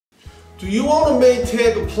Do you own a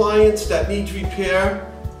Maytag appliance that needs repair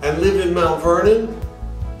and live in Mount Vernon?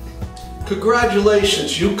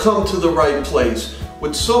 Congratulations, you come to the right place.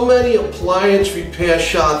 With so many appliance repair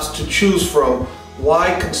shops to choose from,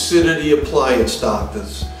 why consider the Appliance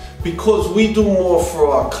Doctors? Because we do more for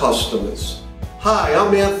our customers. Hi,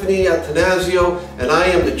 I'm Anthony Attanasio, and I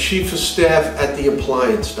am the Chief of Staff at the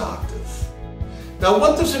Appliance Doctors. Now,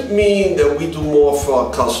 what does it mean that we do more for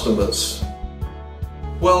our customers?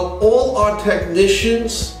 Well, all our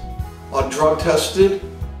technicians are drug tested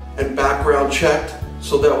and background checked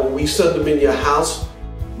so that when we send them in your house,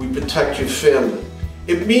 we protect your family.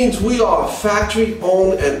 It means we are a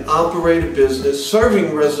factory-owned and operated business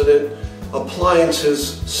serving resident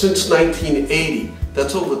appliances since 1980.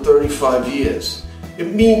 That's over 35 years.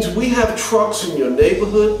 It means we have trucks in your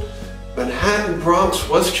neighborhood, Manhattan, Bronx,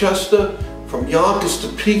 Westchester, from Yonkers to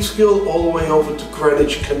Peekskill, all the way over to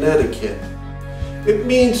Greenwich, Connecticut. It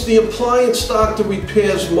means the Appliance Doctor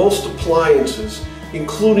repairs most appliances,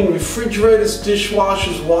 including refrigerators,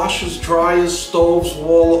 dishwashers, washers, dryers, stoves,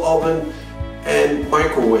 wall oven, and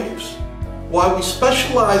microwaves. While we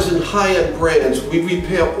specialize in high-end brands, we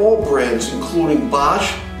repair all brands, including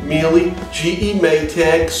Bosch, Miele, GE,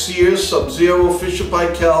 Maytag, Sears, Sub-Zero,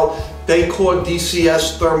 Fisher-Paykel, Dacor,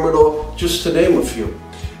 DCS, Thermador, just to name a few.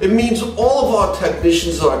 It means all of our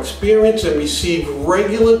technicians are experienced and receive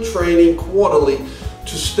regular training quarterly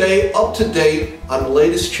to stay up to date on the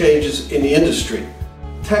latest changes in the industry.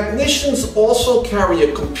 Technicians also carry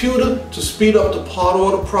a computer to speed up the part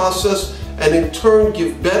order process and in turn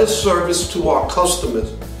give better service to our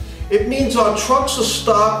customers. It means our trucks are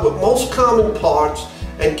stocked with most common parts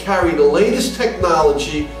and carry the latest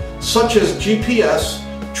technology such as GPS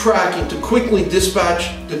tracking to quickly dispatch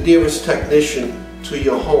the nearest technician to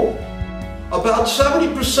your home. About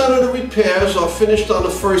 70% of the repairs are finished on the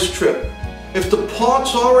first trip. If the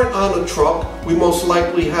parts aren't on a truck, we most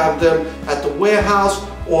likely have them at the warehouse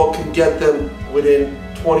or can get them within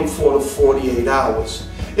 24 to 48 hours.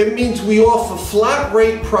 It means we offer flat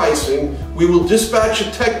rate pricing. We will dispatch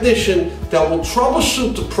a technician that will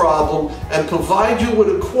troubleshoot the problem and provide you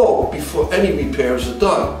with a quote before any repairs are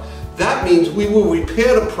done. That means we will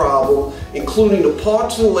repair the problem, including the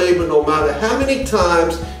parts and labor, no matter how many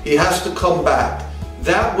times he has to come back.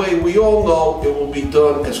 That way we all know it will be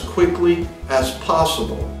done as quickly as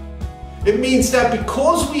possible. It means that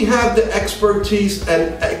because we have the expertise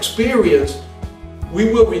and experience, we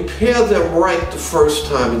will repair them right the first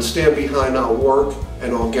time and stand behind our work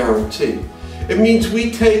and our guarantee. It means we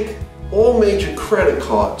take all major credit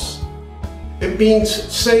cards. It means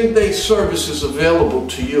same-day service is available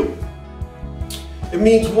to you. It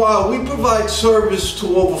means while we provide service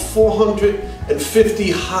to over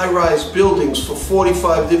 450 high-rise buildings for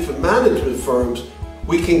 45 different management firms,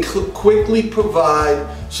 we can quickly provide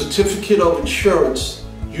certificate of insurance,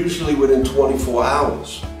 usually within 24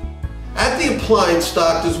 hours. At the Appliance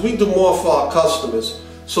Doctors, we do more for our customers.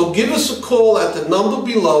 So give us a call at the number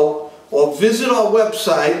below or visit our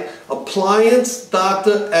website,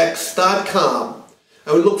 appliancedoctorx.com.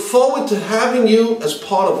 And we look forward to having you as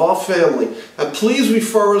part of our family. And please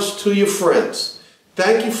refer us to your friends.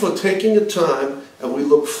 Thank you for taking the time, and we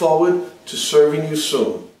look forward to serving you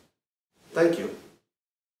soon. Thank you.